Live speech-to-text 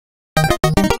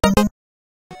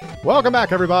Welcome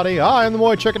back, everybody. I am the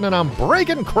MoeChicken, and I'm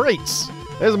breaking crates.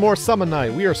 This is more Summon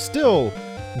Night. We are still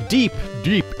deep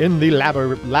in the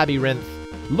labyrinth,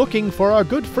 looking for our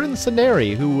good friend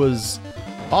Scenery, who was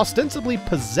ostensibly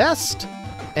possessed,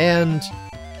 and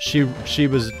she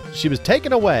was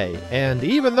taken away. And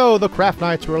even though the Craft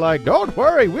Knights were like, "Don't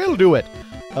worry, we'll do it,"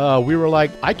 we were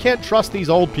like, "I can't trust these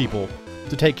old people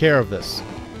to take care of this.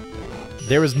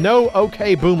 There is no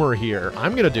okay boomer here.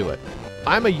 I'm gonna do it.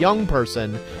 I'm a young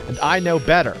person, and I know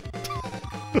better."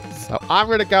 So I'm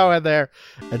gonna go in there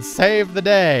and save the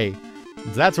day.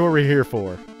 That's what we're here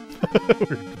for.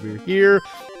 We're here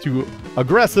to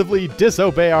aggressively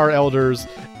disobey our elders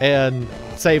and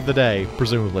save the day,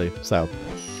 presumably. So,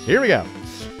 here we go.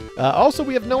 Also,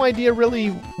 we have no idea really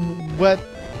where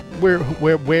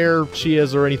she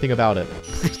is or anything about it.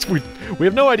 we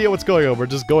have no idea what's going on. We're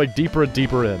just going deeper and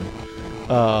deeper in.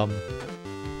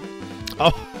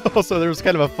 Also, there was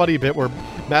kind of a funny bit where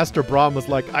Master Braum was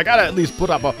like, "I gotta at least put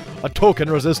up a token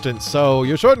resistance, so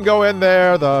you shouldn't go in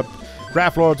there. The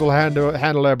Craft Lords will handle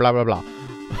it, blah, blah, blah."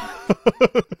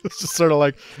 It's just sort of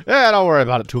like, don't worry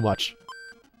about it too much.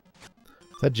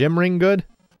 Is that gem ring good?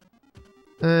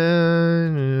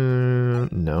 No,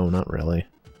 not really.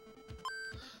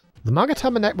 The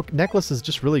Magatama necklace is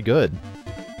just really good.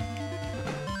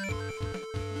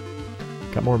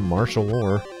 Got more martial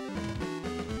lore.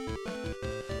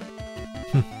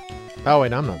 Oh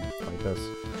wait, no, I'm not gonna fight this.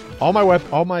 All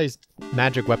my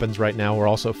magic weapons right now are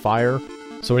also fire.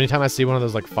 So anytime I see one of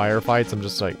those like fire fights, I'm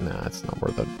just like, nah, it's not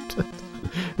worth it.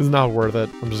 It's not worth it.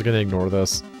 I'm just gonna ignore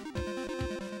this.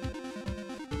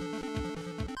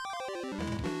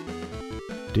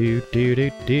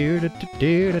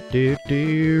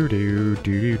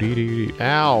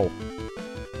 Ow!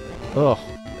 Ugh!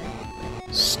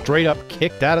 Straight up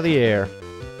kicked out of the air.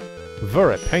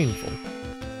 Very painful.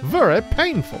 Very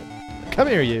painful. Come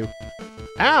here, you.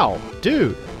 Ow!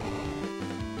 Dude!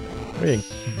 Are you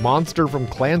a monster from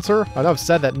Clancer? I know I've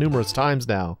said that numerous times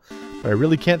now, but I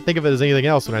really can't think of it as anything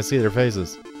else when I see their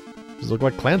faces. These look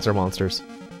like Clancer monsters.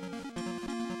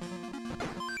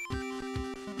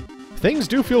 Things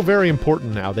do feel very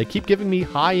important now. They keep giving me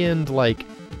high-end, like,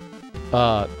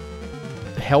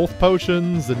 health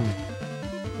potions, and,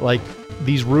 like,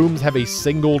 these rooms have a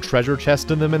single treasure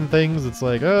chest in them and things. It's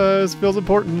like, this feels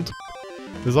important.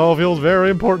 This all feels very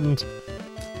important.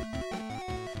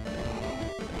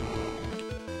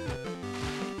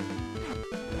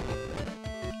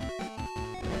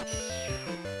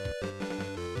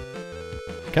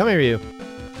 Come here, you.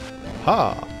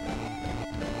 Ha!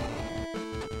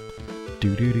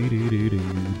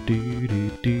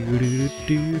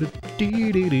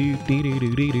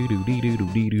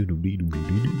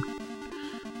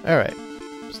 Alright.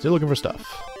 Still looking for stuff.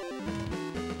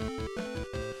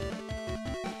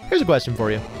 Here's a question for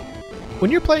you.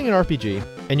 When you're playing an RPG,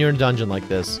 and you're in a dungeon like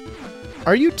this,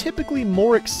 are you typically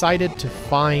more excited to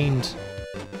find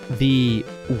the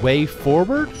way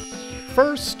forward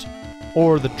first,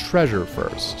 or the treasure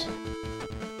first?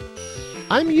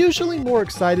 I'm usually more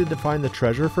excited to find the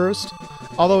treasure first,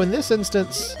 although in this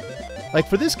instance, like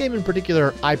for this game in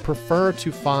particular, I prefer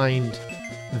to find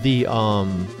the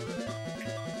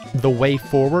way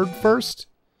forward first,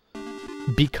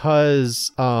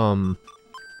 because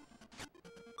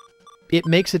it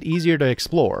makes it easier to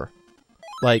explore.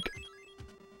 Like,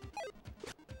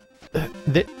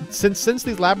 since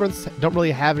these labyrinths don't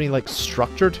really have any like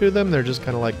structure to them, they're just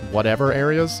kind of like whatever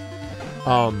areas.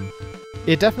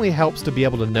 It definitely helps to be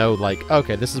able to know, like,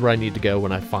 okay, this is where I need to go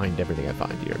when I find everything I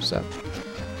find here. So,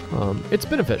 it's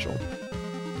beneficial.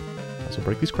 Also,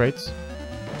 break these crates.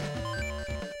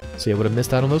 See, I would have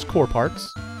missed out on those core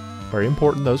parts. Very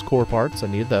important, those core parts. I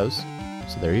needed those.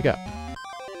 So there you go.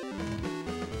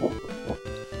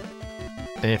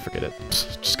 And forget it.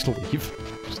 Just gonna leave.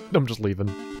 I'm just leaving.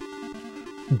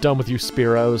 I'm done with you,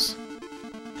 Spearos.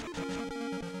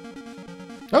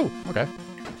 Oh, okay.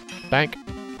 Bank.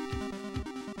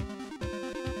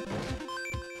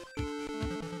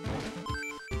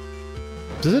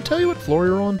 Does it tell you what floor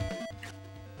you're on?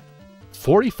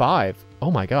 45.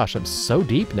 Oh my gosh, I'm so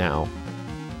deep now.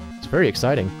 It's very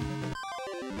exciting.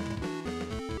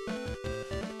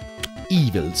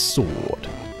 Evil sword.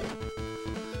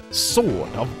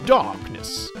 Sword of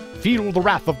darkness. Feel the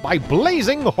wrath of my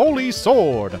blazing holy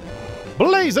sword.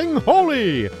 Blazing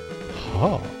holy!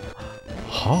 Ha.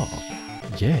 Ha.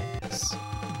 Yes.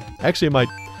 Actually, my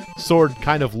sword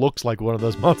kind of looks like one of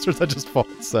those monsters I just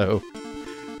fought, so...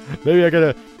 Maybe I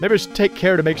should take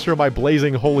care to make sure my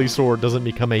blazing holy sword doesn't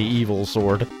become a evil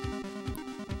sword.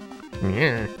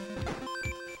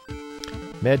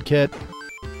 Medkit.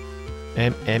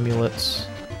 Amulets.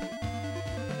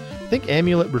 think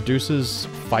Amulet reduces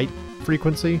fight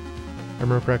frequency, if I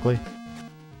remember correctly.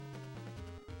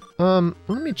 Let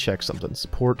me check something.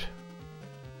 Support.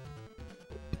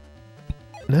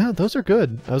 No, those are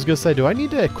good. I was gonna say, do I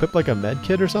need to equip like a med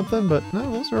kit or something? But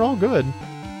no, those are all good.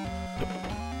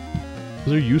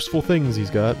 Those are useful things he's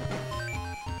got.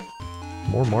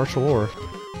 More martial ore.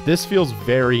 This feels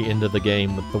very into the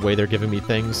game with the way they're giving me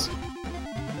things.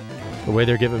 The way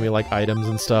they're giving me like items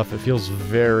and stuff. It feels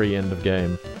very end of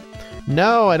game.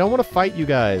 No, I don't want to fight you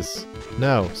guys.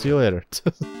 No, see you later.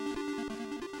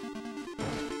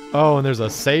 Oh, and there's a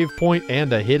save point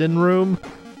and a hidden room.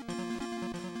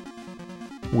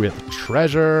 With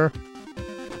treasure.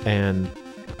 And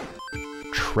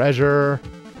treasure.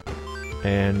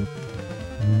 And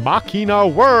Machina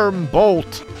Worm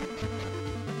Bolt.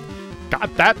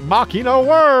 Got that Machina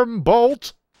Worm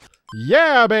Bolt.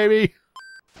 Yeah, baby.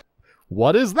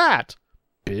 What is that?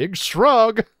 Big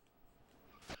shrug.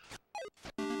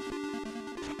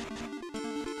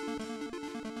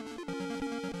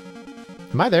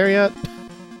 Am I there yet?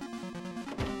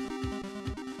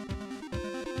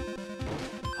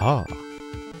 Ah.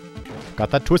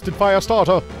 Got that Twisted Fire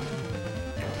starter.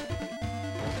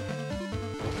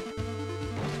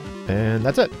 And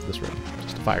that's it. This room.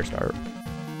 Just a fire starter.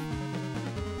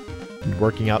 And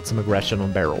working out some aggression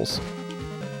on barrels.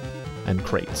 And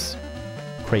crates.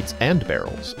 Crates and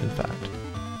barrels, in fact.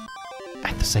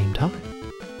 At the same time.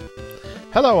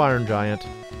 Hello, Iron Giant.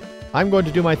 I'm going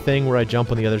to do my thing where I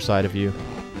jump on the other side of you.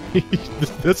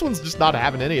 This one's just not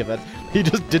having any of it. He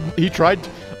just didn't... He tried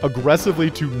aggressively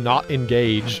to not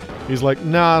engage. He's like,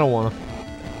 nah, I don't want to.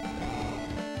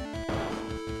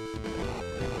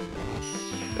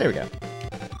 There we go.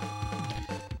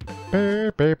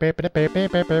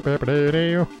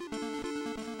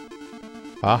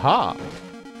 Aha!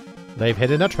 They've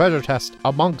hidden a treasure chest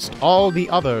amongst all the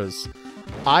others.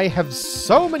 I have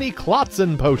so many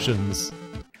Klotzen potions.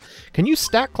 Can you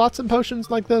stack Klotzen potions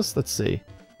like this? Let's see.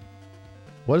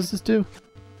 What does this do?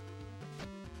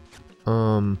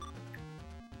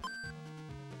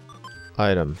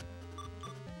 Item.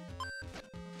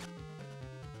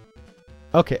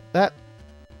 Okay, that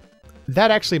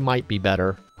actually might be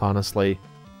better, honestly.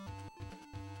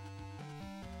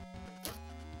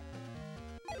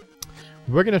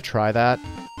 We're gonna try that.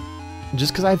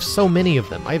 Just because I have so many of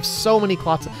them. I have so many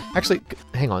Klotzen. Actually,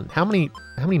 hang on. How many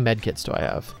medkits do I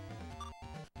have?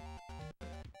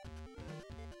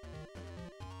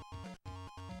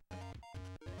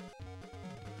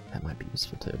 That might be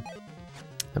useful too.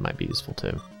 That might be useful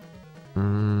too.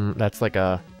 That's like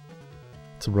a...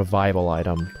 It's a revival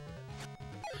item.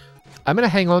 I'm gonna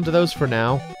hang on to those for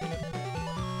now.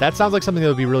 That sounds like something that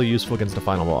would be really useful against the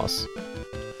final boss.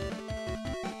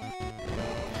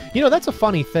 You know, that's a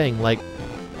funny thing, like,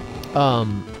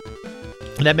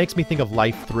 that makes me think of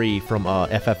Life 3 from,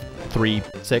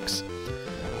 FF3-6.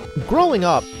 Growing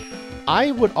up,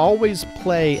 I would always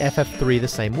play FF3 the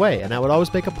same way, and I would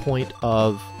always make a point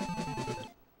of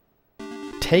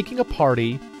taking a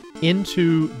party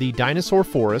into the dinosaur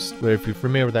forest, where if you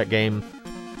remember that game,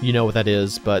 you know what that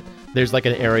is, but there's like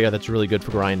an area that's really good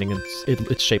for grinding, and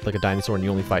it's shaped like a dinosaur, and you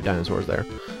only fight dinosaurs there.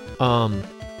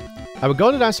 I would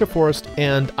go to Dinosaur Forest,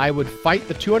 and I would fight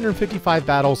the 255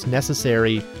 battles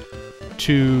necessary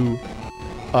to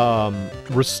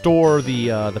restore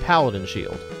the Paladin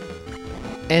shield.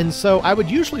 And so I would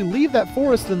usually leave that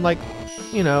forest in, like,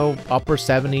 you know, upper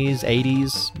 70s,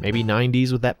 80s, maybe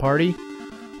 90s with that party.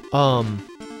 And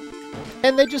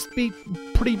they'd just be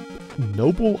pretty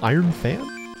noble Iron fan.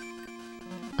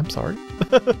 I'm sorry.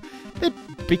 They'd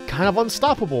be kind of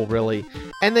unstoppable, really.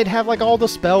 And they'd have, like, all the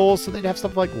spells, so they'd have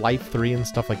stuff like Life 3 and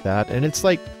stuff like that. And it's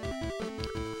like,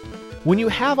 when you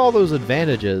have all those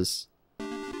advantages,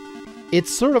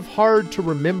 it's sort of hard to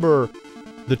remember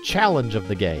the challenge of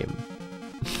the game.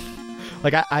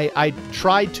 Like, I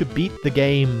tried to beat the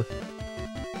game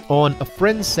on a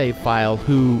friend's save file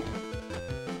who,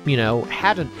 you know,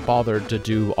 hadn't bothered to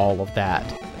do all of that.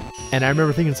 And I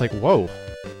remember thinking, it's like, whoa,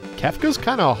 Kefka's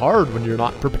kind of hard when you're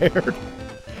not prepared.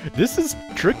 This is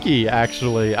tricky,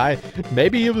 actually.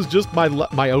 Maybe it was just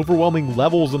my overwhelming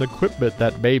levels and equipment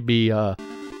that made me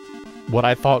what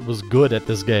I thought was good at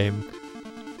this game.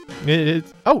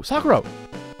 Oh, Sakura!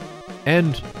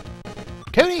 And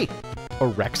Cody!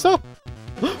 Orexa?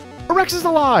 Orexa's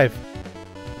alive!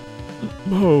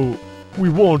 No, we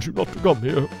warned you not to come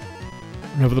here.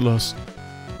 Nevertheless,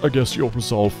 I guess your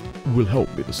resolve will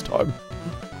help me this time.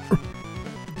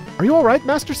 Are you alright,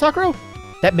 Master Sakura?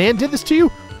 That man did this to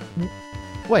you?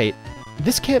 Wait,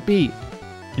 this can't be...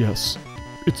 Yes,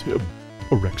 it's him,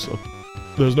 Orexa.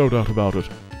 There's no doubt about it.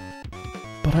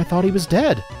 But I thought he was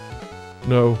dead.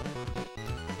 No,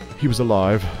 He was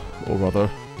alive, or rather,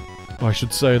 I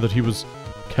should say that he was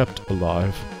kept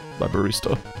alive by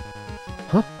Barista.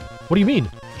 Huh? What do you mean?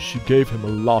 She gave him a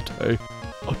latte.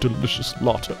 A delicious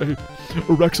latte.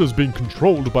 Rexa being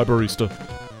controlled by Barista.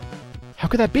 How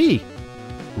could that be?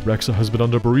 Rexa has been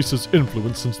under Barista's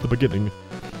influence since the beginning.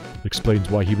 It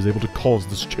explains why he was able to cause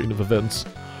this chain of events.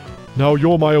 Now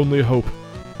you're my only hope.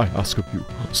 I ask of you,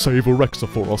 save Rexa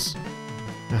for us.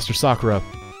 Master Sakura.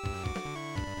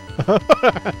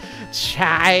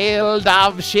 Child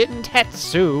of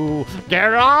Shintetsu,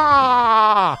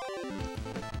 Gera!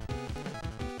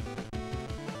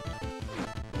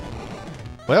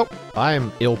 Well, I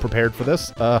am ill prepared for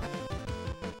this. Can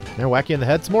I whack you in the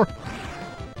head some more?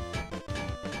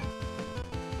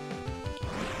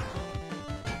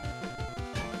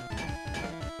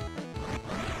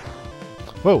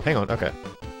 Whoa, hang on, okay.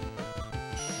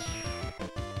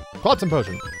 Quantum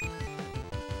potion.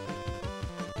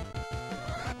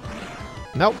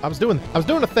 Nope, I was doing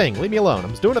a thing. Leave me alone. I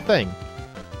was doing a thing.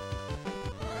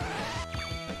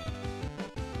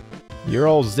 You're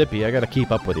all zippy. I gotta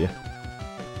keep up with you.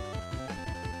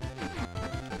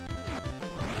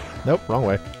 Nope, wrong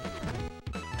way.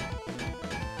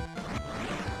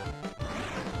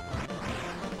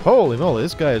 Holy moly,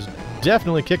 this guy is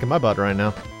definitely kicking my butt right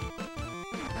now.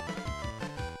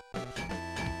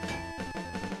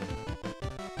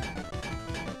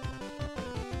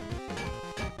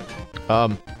 I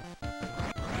was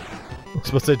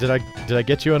supposed to say, did I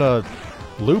get you in a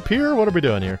loop here? What are we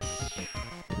doing here?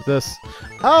 What's this?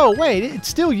 Oh, wait, it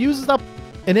still uses up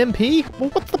an MP? Well,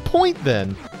 what's the point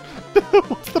then?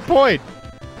 What's the point?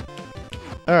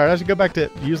 Alright, I should go back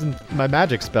to using my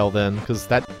magic spell then, because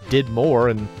that did more,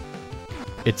 and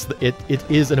it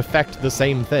is in effect the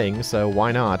same thing, so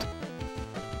why not?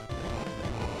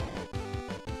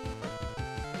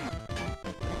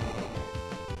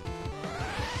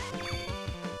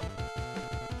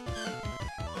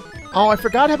 Oh, I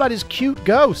forgot about his cute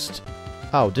ghost!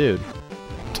 Oh, dude.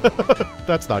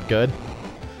 That's not good.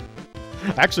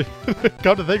 Actually,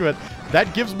 come to think of it,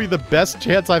 that gives me the best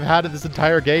chance I've had in this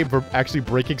entire game for actually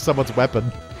breaking someone's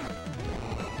weapon.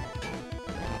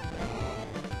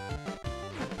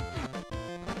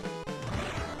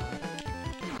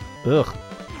 Ugh.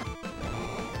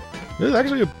 This is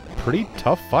actually a pretty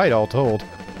tough fight, all told.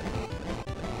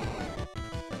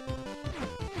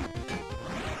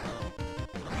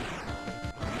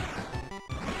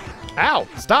 Ow!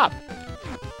 Stop!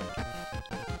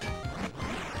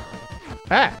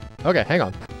 Ah! Okay, hang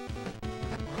on.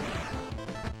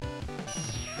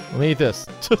 Let me eat this.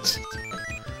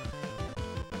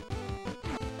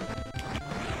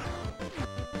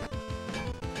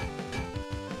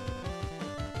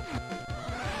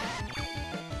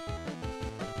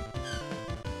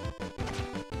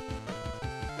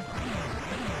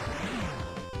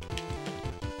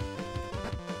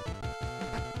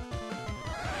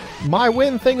 My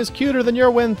win thing is cuter than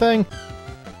your win thing.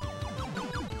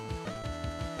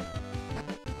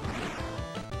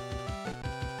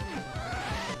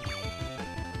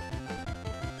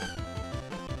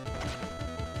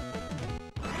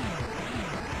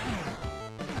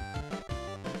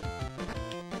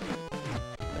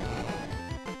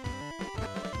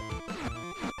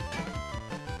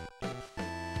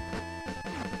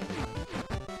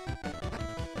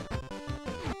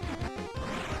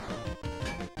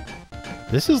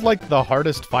 This is like the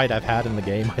hardest fight I've had in the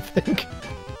game, I think.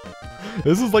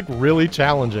 This is like really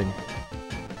challenging.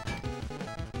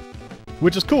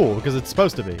 Which is cool, because it's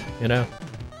supposed to be, you know?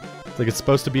 It's like it's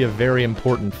supposed to be a very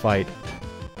important fight.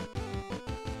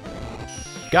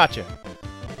 Gotcha.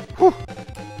 Whew.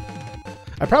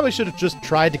 I probably should have just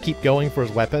tried to keep going for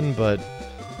his weapon, but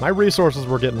my resources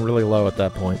were getting really low at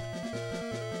that point.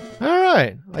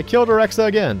 Alright, I killed Alexa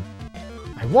again.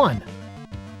 I won!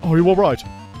 Are you alright?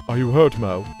 Are you hurt,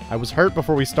 Mo? I was hurt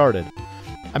before we started.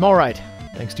 I'm alright,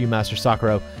 thanks to you, Master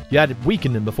Sakura. You had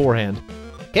weakened him beforehand.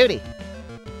 Cootie!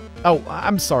 Oh,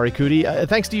 I'm sorry, Cootie.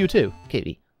 Thanks to you, too,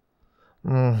 Cootie.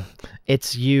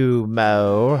 It's you,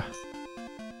 Mo.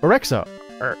 Alexa,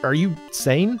 are you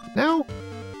sane now?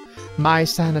 My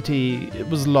sanity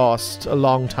was lost a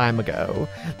long time ago.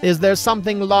 Is there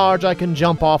something large I can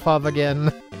jump off of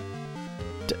again?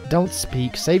 Don't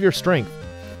speak. Save your strength.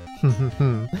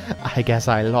 I guess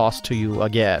I lost to you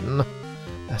again,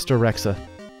 Master Rexa.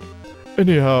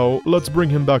 Anyhow, let's bring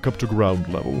him back up to ground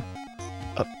level.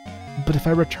 But if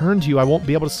I return to you, I won't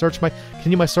be able to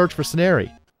continue my search for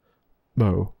Scenary.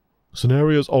 Mo,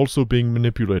 Scenary is also being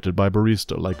manipulated by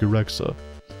Barista like Urexa.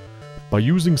 By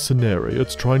using Scenary,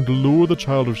 it's trying to lure the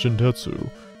child of Shintetsu,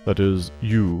 that is,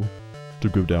 you, to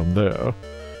go down there.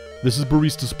 This is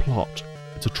Barista's plot.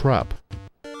 It's a trap.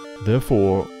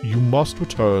 Therefore, you must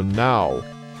return now.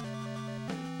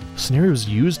 The scenario was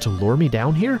used to lure me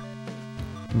down here?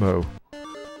 Moe.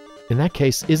 In that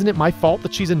case, isn't it my fault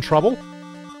that she's in trouble?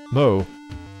 Moe.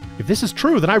 If this is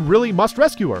true, then I really must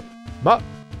rescue her.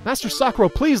 Master Sakura,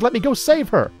 please let me go save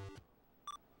her.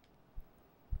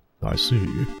 I see.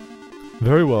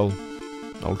 Very well.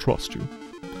 I'll trust you.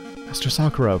 Master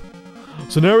Sakura.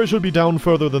 Scenario should be down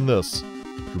further than this.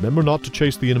 Remember not to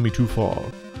chase the enemy too far.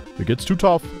 If it gets too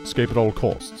tough, escape at all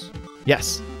costs.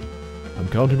 Yes. I'm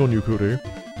counting on you, Cootie.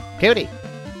 Cootie.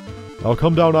 I'll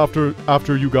come down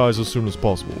after you guys as soon as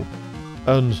possible.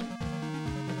 And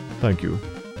thank you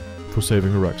for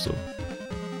saving Arexa.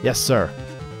 Yes, sir.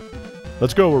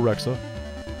 Let's go, Arexa.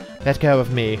 Let go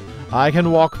of me. I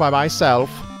can walk by myself.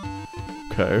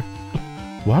 Okay.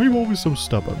 Why are you always so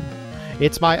stubborn?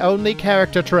 It's my only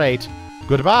character trait.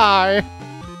 Goodbye!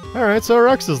 Alright, so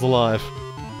Arexa's alive.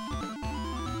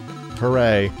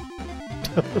 Hooray.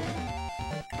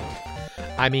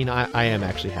 I mean, I am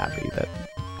actually happy that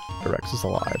Arexa's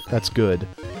alive. That's good.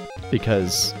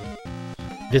 Because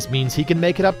this means he can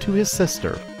make it up to his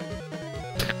sister.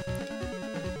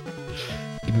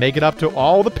 He can make it up to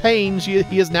all the pain he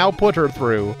has now put her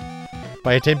through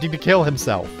by attempting to kill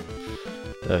himself.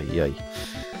 Yay.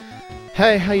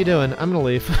 Hey, how you doing? I'm gonna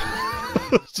leave.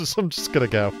 I'm just gonna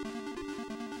go.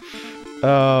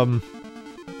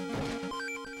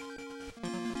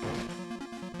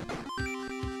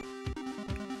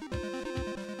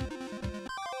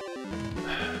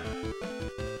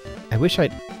 I wish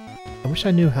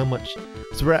I knew how much.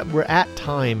 So we're at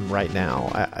time right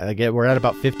now. I get we're at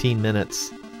about 15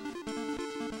 minutes,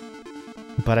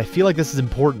 but I feel like this is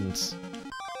important.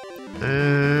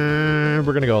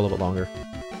 We're gonna go a little bit longer.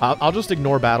 I'll just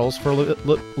ignore battles for a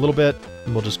little bit,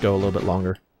 and we'll just go a little bit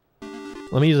longer.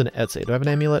 Let me use an Etsy. Do I have an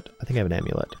amulet? I think I have an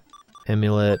amulet.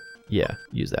 Amulet. Yeah,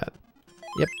 use that.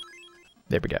 Yep.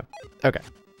 There we go. Okay.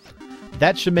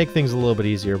 That should make things a little bit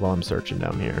easier while I'm searching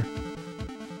down here.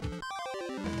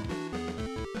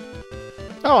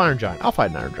 Oh, Iron Giant. I'll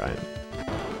fight an Iron Giant.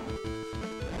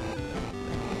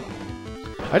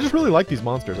 I just really like these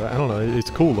monsters. I don't know. It's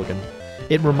cool looking.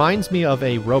 It reminds me of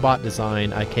a robot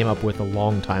design I came up with a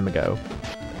long time ago.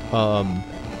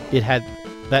 It had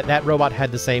that robot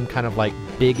had the same kind of like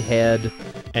big head,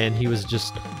 and he was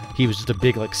just a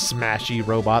big like smashy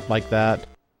robot like that.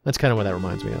 That's kind of what that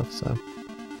reminds me of. So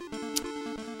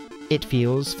it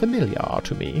feels familiar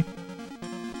to me.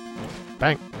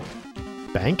 Bank,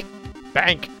 bank,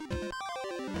 bank.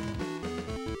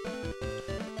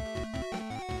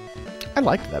 I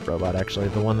liked that robot actually,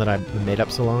 the one that I made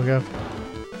up so long ago.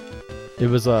 It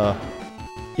was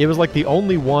like the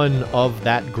only one of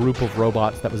that group of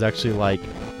robots that was actually like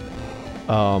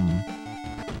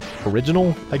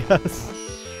original, I guess.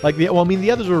 Like the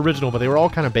the others were original, but they were all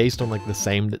kind of based on like the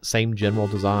same general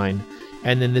design.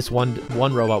 And then this one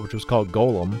robot, which was called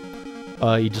Golem,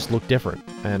 he just looked different,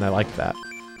 and I liked that.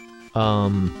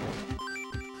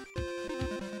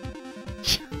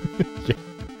 Yeah.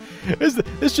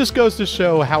 This just goes to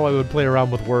show how I would play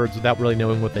around with words without really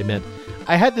knowing what they meant.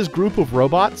 I had this group of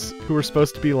robots who were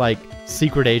supposed to be like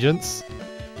secret agents,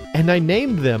 and I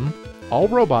named them, all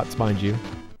robots mind you,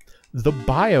 the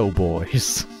Bio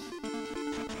Boys.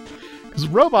 Because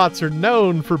robots are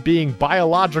known for being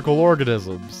biological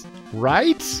organisms,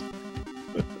 right?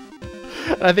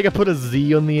 And I think I put a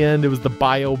Z on the end, it was the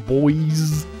Bio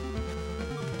Boys.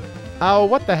 Oh,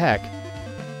 what the heck?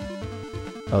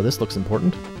 Oh, this looks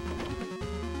important.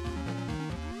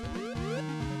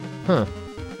 Huh.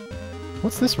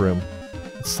 What's this room?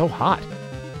 It's so hot.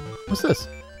 What's this?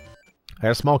 I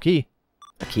got a small key.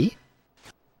 A key?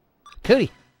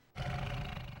 Cootie!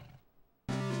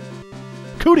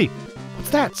 Cootie!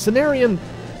 What's that? Cenarian!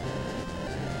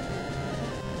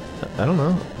 I don't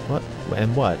know. What?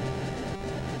 And what?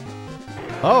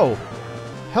 Oh!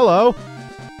 Hello!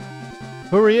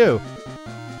 Who are you?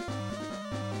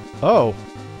 Oh.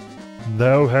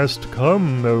 Thou hast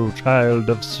come, O child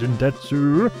of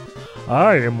Shintetsu.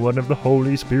 I am one of the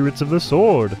holy spirits of the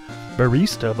sword,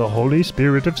 Barista, the holy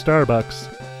spirit of Starbucks.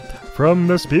 From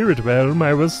the spirit realm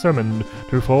I was summoned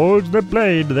to forge the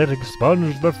blade that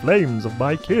expunged the flames of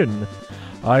my kin.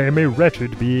 I am a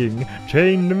wretched being,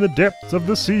 chained in the depths of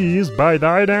the seas by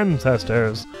thine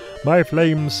ancestors. My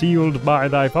flame sealed by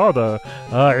thy father.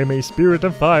 I am a spirit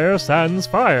of fire sans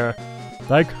fire.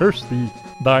 I curse thee,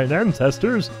 thine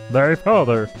ancestors, thy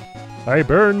father. I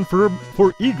burn for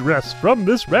egress from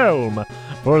this realm,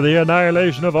 for the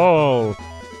annihilation of all.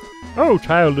 O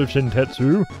child of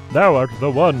Shintetsu, thou art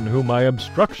the one whom I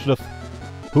obstructeth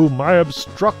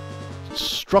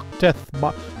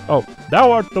my... Oh,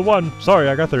 thou art the one. Sorry,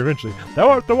 I got there eventually. Thou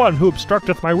art the one who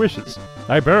obstructeth my wishes.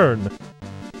 I burn.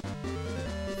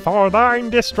 For thine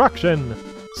destruction.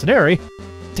 Scenary?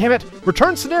 Damn it!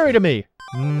 Return Scenary to me!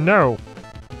 No.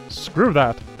 Screw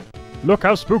that. Look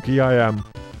how spooky I am.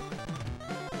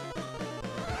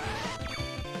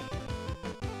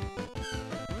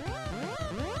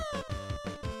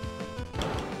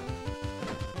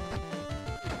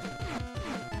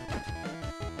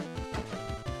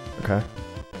 Okay.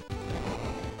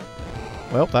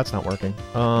 Well, that's not working.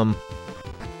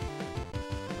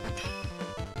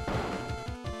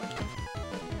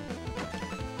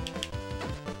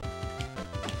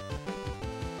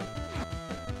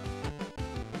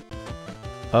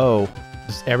 Oh.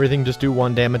 Does everything just do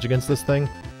 1 damage against this thing?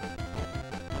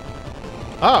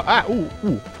 Oh,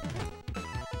 ooh.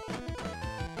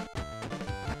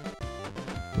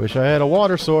 Wish I had a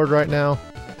water sword right now.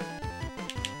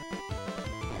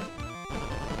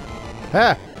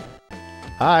 Ha!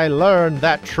 I learned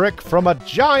that trick from a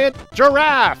giant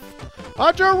giraffe!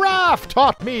 A giraffe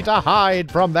taught me to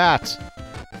hide from that!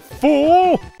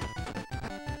 Fool!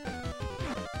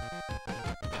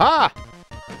 Ha!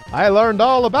 I learned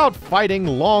all about fighting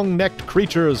long-necked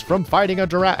creatures from fighting a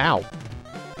giraffe. Ow.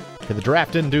 Okay, the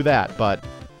giraffe didn't do that, but...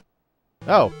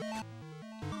 Oh.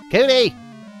 Cootie!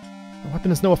 The weapon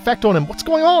has no effect on him. What's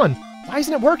going on? Why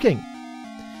isn't it working?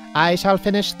 I shall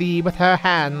finish thee with her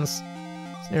hands.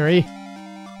 Sneery.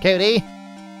 Cootie.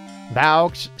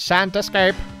 Thou shan't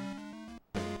escape.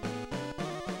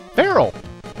 Farrell!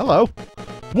 Hello.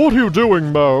 What are you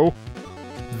doing, Mo?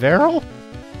 Varel?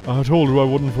 I told you I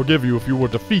wouldn't forgive you if you were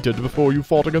defeated before you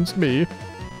fought against me.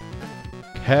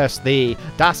 Curse thee!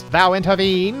 Dost thou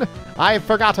intervene? I've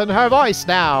forgotten her voice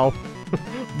now!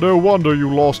 No wonder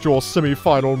you lost your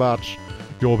semi-final match.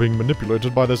 You're being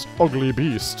manipulated by this ugly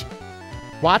beast.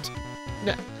 What?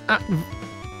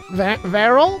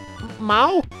 Varel?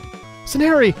 Mao?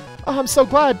 Scenary! Oh, I'm so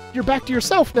glad you're back to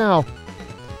yourself now!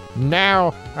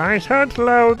 Now! I shan't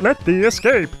let thee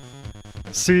escape.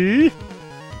 See?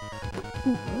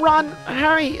 Run!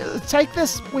 Hurry! Take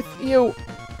this with you!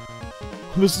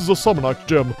 This is a Summon Act,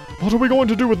 Jim. What are we going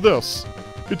to do with this?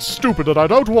 It's stupid and I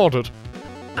don't want it.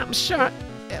 I'm sure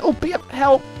it'll be of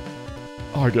help.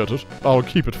 I get it. I'll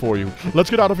keep it for you. Let's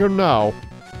get out of here now.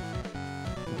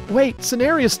 Wait,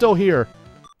 Scenario is still here.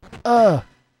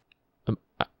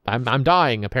 I'm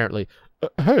dying, apparently.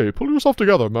 Hey, pull yourself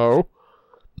together, Mo.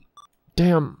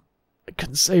 Damn. I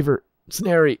couldn't save her.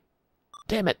 Scenario.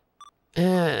 Damn it.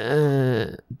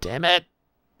 Damn it.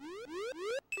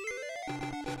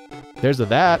 There's a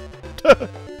that.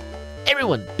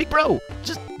 Everyone, Big Bro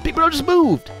just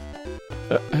moved.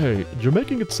 Hey, you're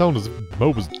making it sound as if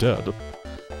Mo was dead.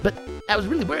 But I was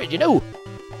really worried, you know.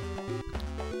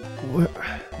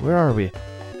 Where are we?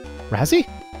 Razzie?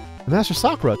 And Master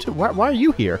Sakura, too. Why are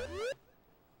you here?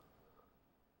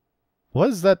 What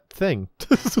is that thing?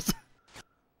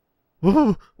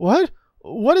 What?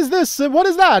 What is this? And what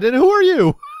is that? And who are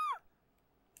you?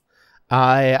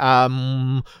 I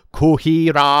am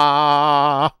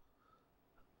Kuhira.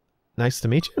 Nice to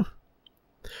meet you.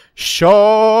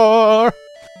 Sure.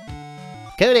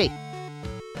 Cootie.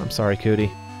 I'm sorry,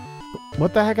 Cootie.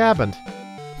 What the heck happened?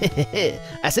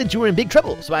 I said you were in big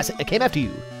trouble, so I came after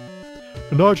you.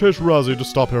 And I chased Razzie to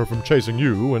stop her from chasing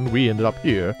you, and we ended up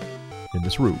here, in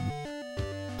this room.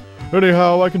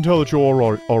 Anyhow, I can tell that you're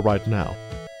all right now.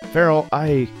 Farrell,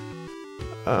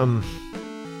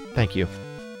 thank you.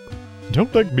 Don't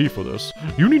thank me for this.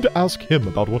 You need to ask him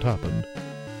about what happened.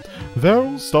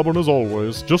 They're stubborn as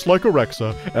always, just like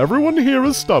Arexa. Everyone here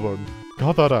is stubborn.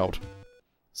 Got that out.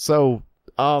 So,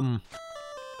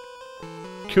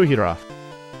 Kuhira.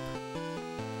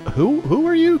 Who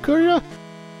are you, Kuhira?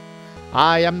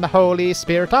 I am the Holy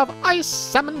Spirit of Ice,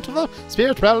 summoned to the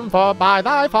Spirit Realm by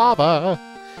thy father.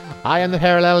 I am the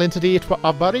parallel entity of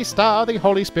Barista, the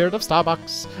Holy Spirit of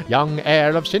Starbucks, young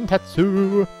heir of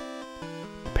Shintetsu.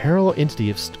 Parallel entity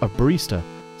of Barista,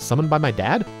 summoned by my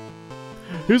dad?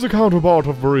 He's a counterpart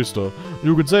of Barista.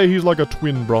 You could say he's like a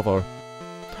twin brother.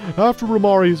 After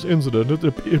Romari's incident,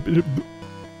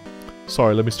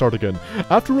 Sorry, let me start again.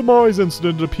 After Romari's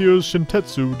incident, it appears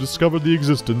Shintetsu discovered the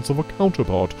existence of a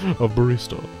counterpart of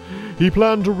Barista. He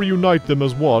planned to reunite them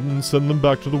as one and send them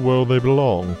back to the world they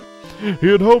belong. He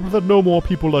had hoped that no more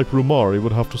people like Romari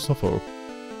would have to suffer.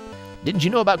 Didn't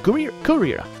you know about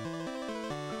Kurira?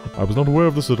 I was not aware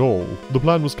of this at all. The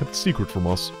plan was kept secret from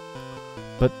us.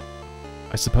 But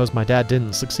I suppose my dad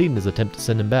didn't succeed in his attempt to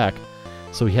send him back,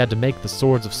 so he had to make the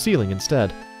Swords of Sealing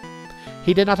instead.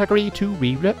 He did not agree to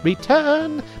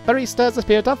return. Barista is a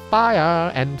spirit of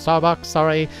fire, and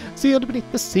Starbucks, sealed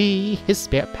beneath the sea. His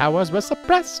spirit powers were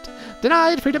suppressed.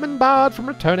 Denied freedom and barred from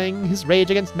returning, his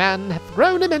rage against man hath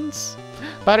grown immense.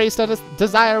 Barista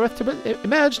desireth to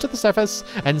emerge to the surface,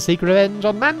 and seek revenge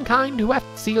on mankind who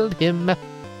hath sealed him.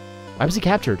 Why was he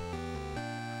captured?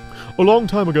 A long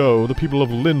time ago, the people of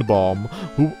Lindblom,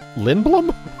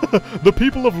 Lindblom? the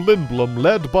people of Lindblom,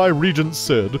 led by Regent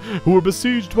Sid, who were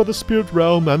besieged by the Spirit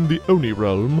Realm and the Oni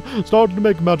Realm, started to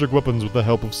make magic weapons with the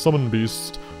help of summon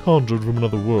beasts conjured from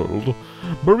another world.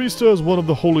 Barista is one of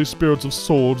the holy spirits of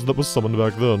swords that was summoned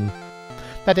back then.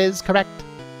 That is correct.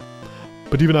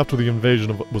 But even after the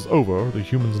invasion was over, the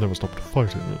humans never stopped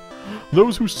fighting.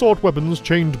 Those who sought weapons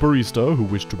chained Barista, who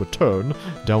wished to return,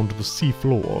 down to the sea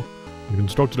floor, and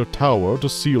constructed a tower to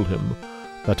seal him.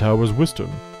 That tower is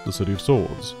Western, the City of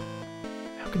Swords.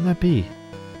 How can that be?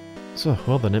 So,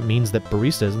 well then it means that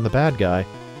Barista isn't the bad guy.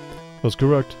 That's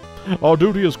correct. Our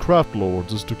duty as craft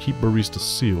lords is to keep Barista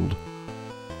sealed.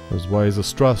 That's why he's a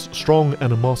strong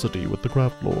animosity with the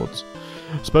craft lords,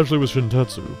 especially with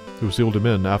Shintetsu, who sealed him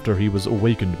in after he was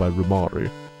awakened by Rumari.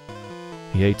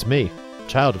 He hates me,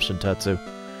 child of Shintetsu.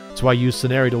 That's why I used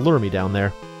Tsuneri to lure me down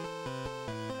there.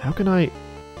 How can I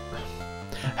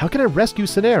rescue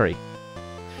Tsuneri?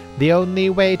 The only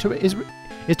way is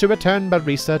to return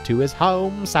Barista to his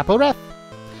home, Sapporeth,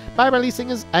 by releasing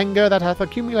his anger that hath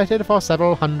accumulated for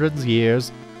several hundreds of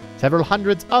years,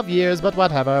 but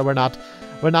whatever,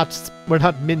 we're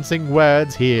not mincing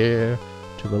words here.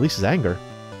 To release his anger.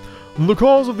 The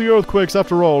cause of the earthquakes,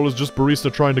 after all, is just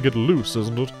Barista trying to get loose,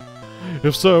 isn't it?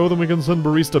 If so, then we can send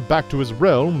Barista back to his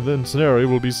realm, then Tsuneri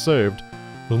will be saved.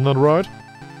 Isn't that right?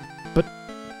 But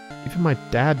even my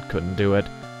dad couldn't do it.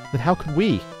 Then how could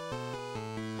we?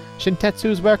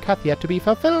 Shintetsu's work hath yet to be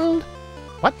fulfilled.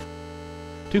 What?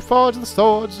 To forge the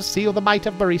swords to seal the might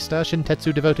of Barista,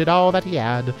 Shintetsu devoted all that he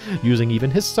had, using even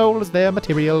his soul as their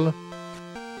material.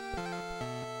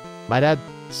 My dad's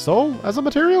soul as a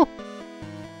material?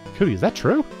 Cootie, is that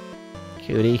true?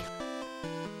 Cootie.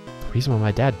 The reason why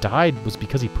my dad died was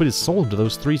because he put his soul into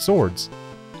those 3 swords.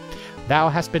 Thou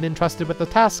hast been entrusted with the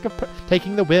task of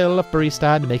taking the will of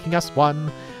Barista and making us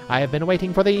one. I have been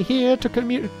waiting for thee here to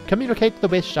communicate the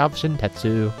wish of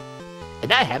Shintetsu.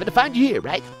 And I happen to find you here,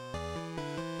 right?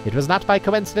 It was not by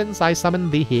coincidence I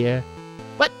summoned thee here.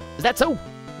 What? Is that so?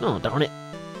 Oh, darn it.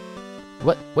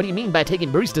 What do you mean by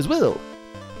taking Barista's will?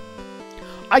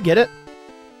 I get it.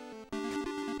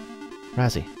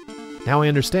 Razzie, now I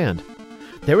understand.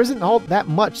 There isn't all that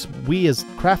much we as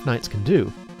craft knights can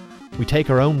do. We take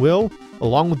our own will,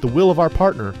 along with the will of our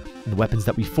partner, and the weapons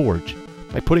that we forge.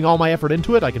 By putting all my effort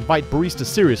into it, I can fight Barista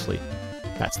seriously.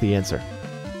 That's the answer.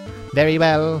 Very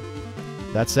well.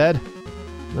 That said,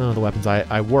 none of the weapons I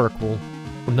have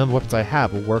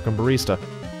will work on Barista.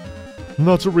 And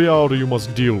that's a reality you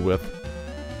must deal with.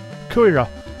 Kuira,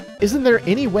 isn't there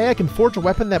any way I can forge a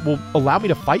weapon that will allow me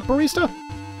to fight Barista?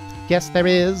 Yes, there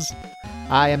is.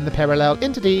 I am the parallel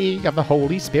entity of the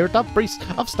Holy Spirit of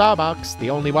Starbucks, the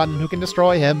only one who can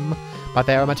destroy him. But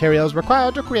there are materials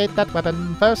required to create that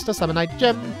weapon. First, a Summonite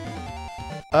gem.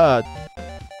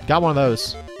 Got one of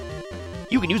those.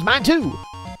 You can use mine too!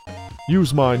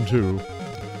 Use mine too.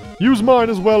 Use mine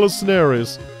as well as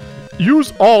Snary's.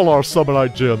 Use all our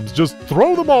Summonite gems. Just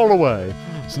throw them all away.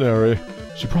 Snary,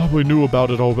 she probably knew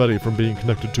about it already from being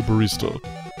connected to Barista.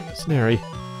 Snary,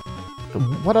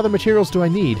 what other materials do I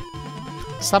need?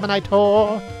 Summonite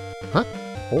ore. Huh?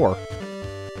 Ore?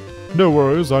 No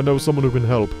worries, I know someone who can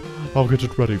help. I'll get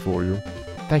it ready for you.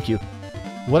 Thank you.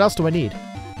 What else do I need?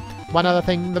 One other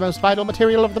thing, the most vital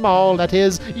material of them all, that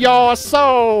is, your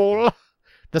soul!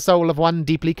 The soul of one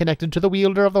deeply connected to the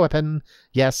wielder of the weapon.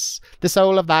 Yes, the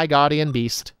soul of thy guardian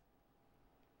beast.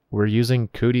 We're using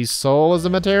Cootie's soul as a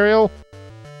material?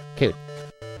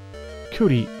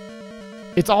 Cootie,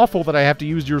 it's awful that I have to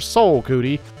use your soul,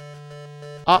 Cootie.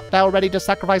 Art thou ready to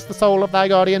sacrifice the soul of thy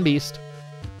guardian beast?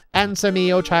 Answer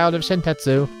me, O child of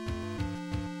Shintetsu.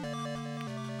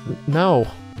 No.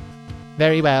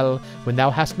 Very well. When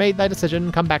thou hast made thy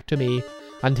decision, come back to me.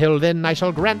 Until then, I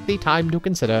shall grant thee time to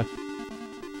consider.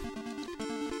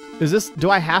 Do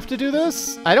I have to do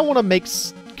this? I don't want to make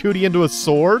Cootie into a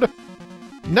sword.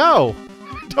 No!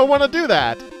 I don't want to do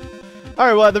that.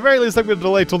 Alright, well, at the very least, I'm going to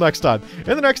delay till next time.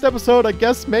 In the next episode, I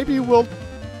guess maybe we'll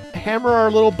hammer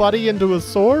our little buddy into a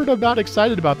sword? I'm not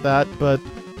excited about that, but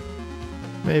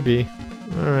maybe.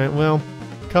 Alright, well,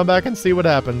 come back and see what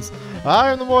happens.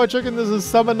 I am the MoeChicken, this is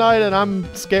Summon Night, and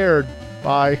I'm scared.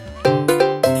 Bye.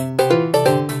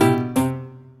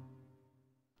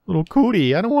 Little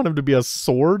Cootie, I don't want him to be a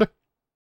sword.